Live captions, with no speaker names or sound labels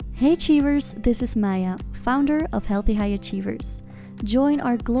Hey Achievers, this is Maya, founder of Healthy High Achievers. Join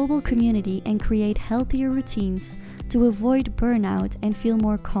our global community and create healthier routines to avoid burnout and feel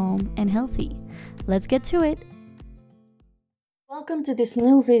more calm and healthy. Let's get to it! Welcome to this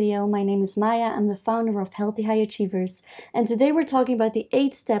new video. My name is Maya, I'm the founder of Healthy High Achievers, and today we're talking about the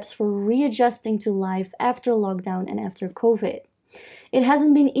 8 steps for readjusting to life after lockdown and after COVID. It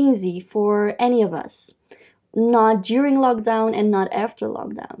hasn't been easy for any of us. Not during lockdown and not after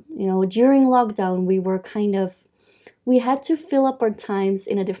lockdown. During lockdown, we had to fill up our times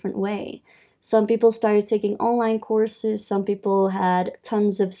in a different way. Some people started taking online courses. Some people had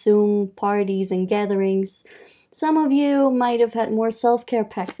tons of Zoom parties and gatherings. Some of you might have had more self-care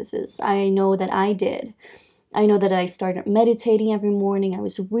practices. I know that I did. I know that I started meditating every morning. I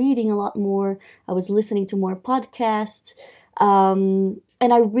was reading a lot more. I was listening to more podcasts.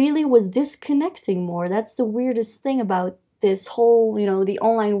 And I really was disconnecting more. That's the weirdest thing about this whole, the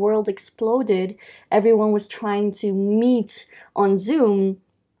online world exploded. Everyone was trying to meet on Zoom,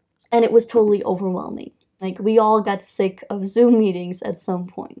 and it was totally overwhelming. Like, we all got sick of Zoom meetings at some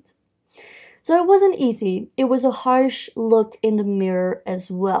point. So it wasn't easy. It was a harsh look in the mirror as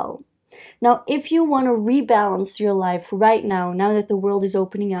well. Now, if you want to rebalance your life right now that the world is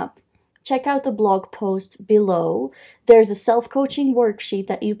opening up, check out the blog post below. There's a self-coaching worksheet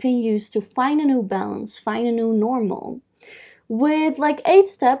that you can use to find a new balance, find a new normal, with like 8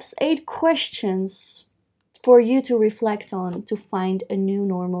 steps, 8 questions for you to reflect on to find a new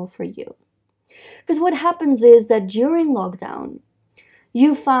normal for you. Because what happens is that during lockdown,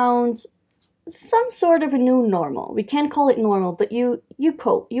 you found some sort of a new normal. We can't call it normal, but you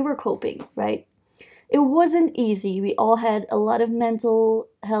were coping, right? It wasn't easy. We all had a lot of mental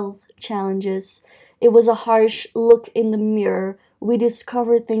health challenges. It was a harsh look in the mirror. We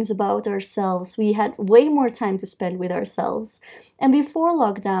discovered things about ourselves. We had way more time to spend with ourselves. And before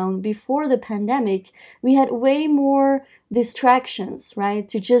lockdown, before the pandemic, we had way more distractions, right?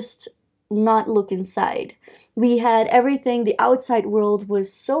 To just not look inside. We had everything. The outside world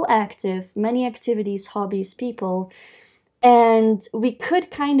was so active, many activities, hobbies, people, and we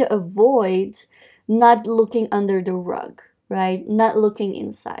could kind of avoid not looking under the rug, right? Not looking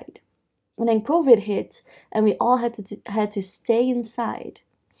inside. And then COVID hit, and we all had to stay inside.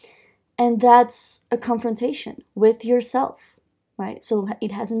 And that's a confrontation with yourself, right? So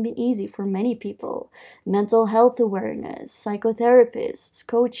it hasn't been easy for many people. Mental health awareness, psychotherapists,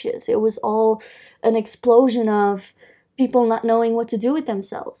 coaches, it was all an explosion of people not knowing what to do with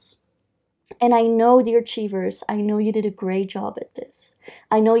themselves. And I know, dear Achievers, I know you did a great job at this.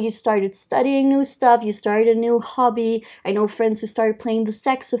 I know you started studying new stuff, you started a new hobby. I know friends who started playing the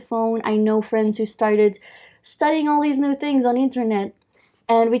saxophone. I know friends who started studying all these new things on internet.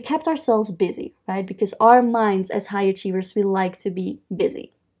 And we kept ourselves busy, right? Because our minds as high achievers, we like to be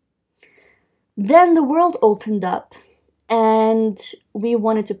busy. Then the world opened up and we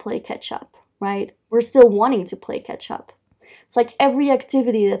wanted to play catch up, right? We're still wanting to play catch up. It's like every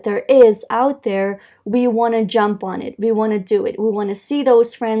activity that there is out there, we want to jump on it. We want to do it. We want to see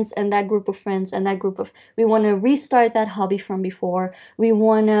those friends and that group of friends and we want to restart that hobby from before. We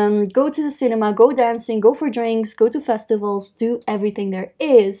want to go to the cinema, go dancing, go for drinks, go to festivals, do everything there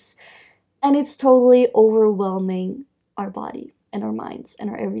is. And it's totally overwhelming our body and our minds and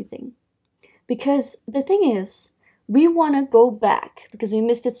our everything. Because the thing is, we want to go back because we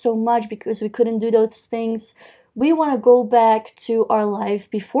missed it so much, because we couldn't do those things. We want to go back to our life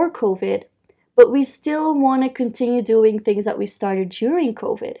before COVID, but we still want to continue doing things that we started during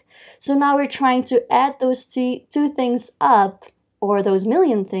COVID. So now we're trying to add those two things up, or those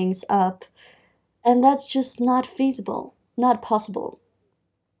million things up, and that's just not feasible, not possible.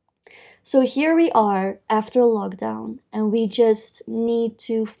 So here we are after lockdown, and we just need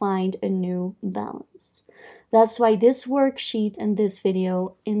to find a new balance. That's why this worksheet and this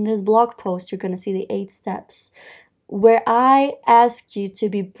video, in this blog post, you're going to see the 8 steps, where I ask you to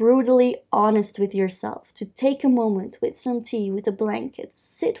be brutally honest with yourself, to take a moment with some tea, with a blanket,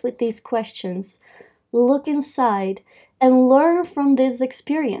 sit with these questions, look inside, and learn from this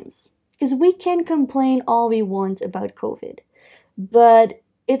experience. Because we can complain all we want about COVID, but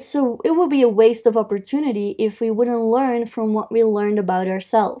it would be a waste of opportunity if we wouldn't learn from what we learned about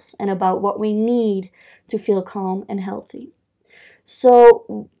ourselves and about what we need to feel calm and healthy.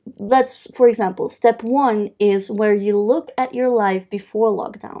 So for example, step 1 is where you look at your life before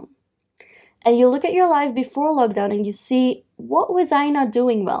lockdown. And you look at your life before lockdown and you see, what was I not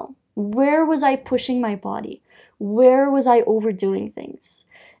doing well? Where was I pushing my body? Where was I overdoing things?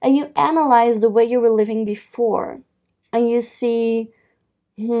 And you analyze the way you were living before. And you see,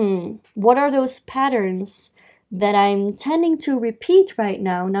 what are those patterns that I'm tending to repeat right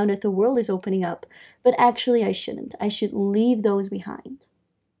now that the world is opening up, but actually I shouldn't. I should leave those behind,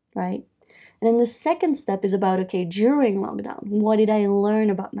 right? And then the second step is about, okay, during lockdown, what did I learn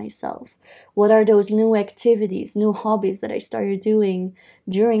about myself? What are those new activities, new hobbies that I started doing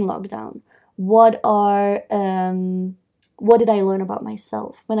during lockdown? What did I learn about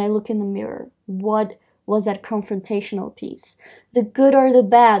myself when I look in the mirror? What was that confrontational piece? The good or the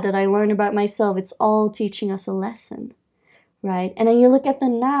bad that I learned about myself, it's all teaching us a lesson, right? And then you look at the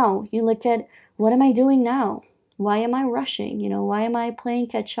now, you look at, what am I doing now? Why am I rushing? Why am I playing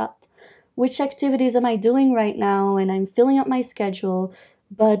catch up? Which activities am I doing right now? And I'm filling up my schedule,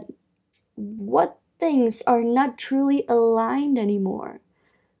 but what things are not truly aligned anymore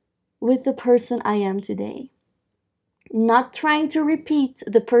with the person I am today? Not trying to repeat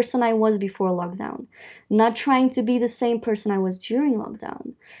the person I was before lockdown, not trying to be the same person I was during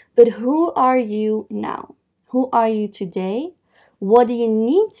lockdown, but who are you now? Who are you today? What do you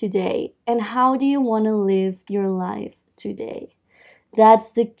need today? And how do you want to live your life today?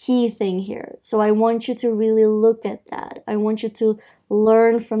 That's the key thing here. So I want you to really look at that. I want you to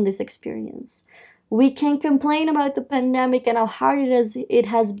learn from this experience. We can complain about the pandemic and how hard it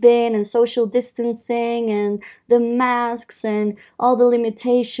has been, and social distancing and the masks and all the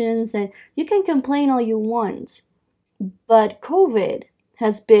limitations, and you can complain all you want. But COVID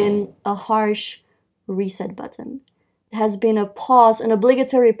has been a harsh reset button. It has been a pause, an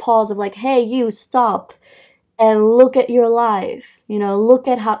obligatory pause of like, hey, you stop and look at your life. Look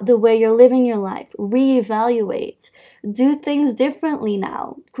at how the way you're living your life. Reevaluate. Do things differently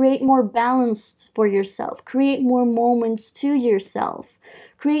now. Create more balance for yourself. Create more moments to yourself.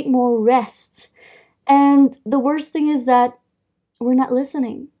 Create more rest. And the worst thing is that we're not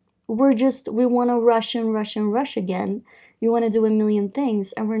listening. We want to rush and rush and rush again. We want to do a million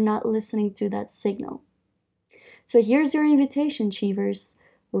things, and we're not listening to that signal. So here's your invitation, Achievers.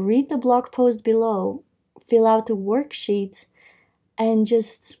 Read the blog post below. Fill out the worksheet and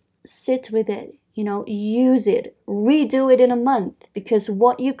just sit with it. Use it, redo it in a month, because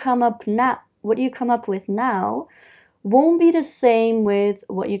what you come up with now won't be the same with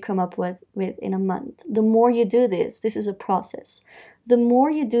what you come up with in a month. The more you do this is a process. The more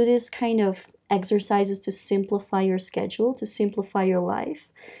you do this kind of exercises to simplify your schedule, to simplify your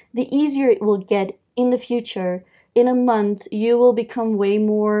life, the easier it will get in the future. In a month, you will become way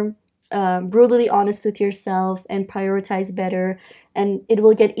more brutally honest with yourself and prioritize better, and it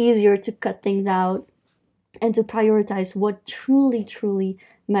will get easier to cut things out and to prioritize what truly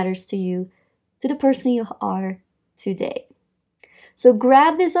matters to you, to the person you are today. So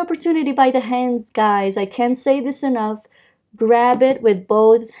grab this opportunity by the hands, guys. I can't say this enough. Grab it with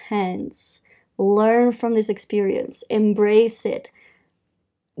both hands. Learn from this experience. Embrace it.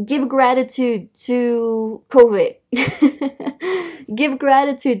 Give gratitude to COVID. Give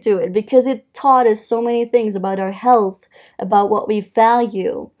gratitude to it, because it taught us so many things about our health, about what we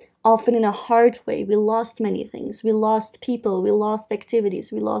value, often in a hard way. We lost many things. We lost people. We lost activities.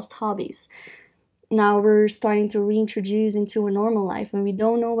 We lost hobbies. Now we're starting to reintroduce into a normal life, and we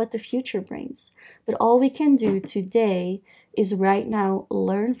don't know what the future brings. But all we can do today is right now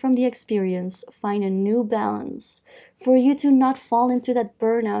learn from the experience, find a new balance for you to not fall into that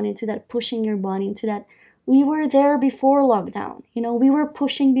burnout, into that pushing your body, into that we were there before lockdown. We were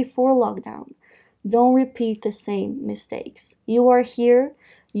pushing before lockdown. Don't repeat the same mistakes. You are here.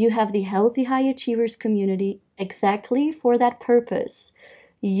 You have the Healthy High Achievers community exactly for that purpose.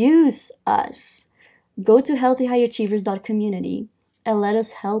 Use us. Go to healthyhighachievers.community and let us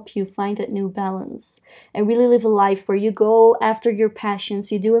help you find that new balance and really live a life where you go after your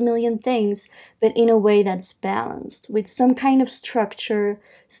passions, you do a million things, but in a way that's balanced, with some kind of structure,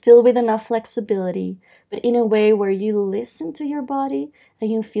 still with enough flexibility, but in a way where you listen to your body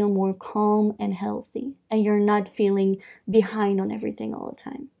and you feel more calm and healthy, and you're not feeling behind on everything all the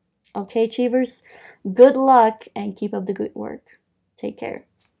time. Okay, Achievers? Good luck and keep up the good work. Take care.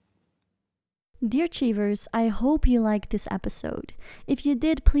 Dear Achievers, I hope you liked this episode. If you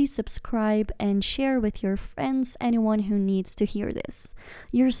did, please subscribe and share with your friends, anyone who needs to hear this.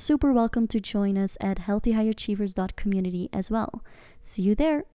 You're super welcome to join us at healthyhighachievers.community as well. See you there.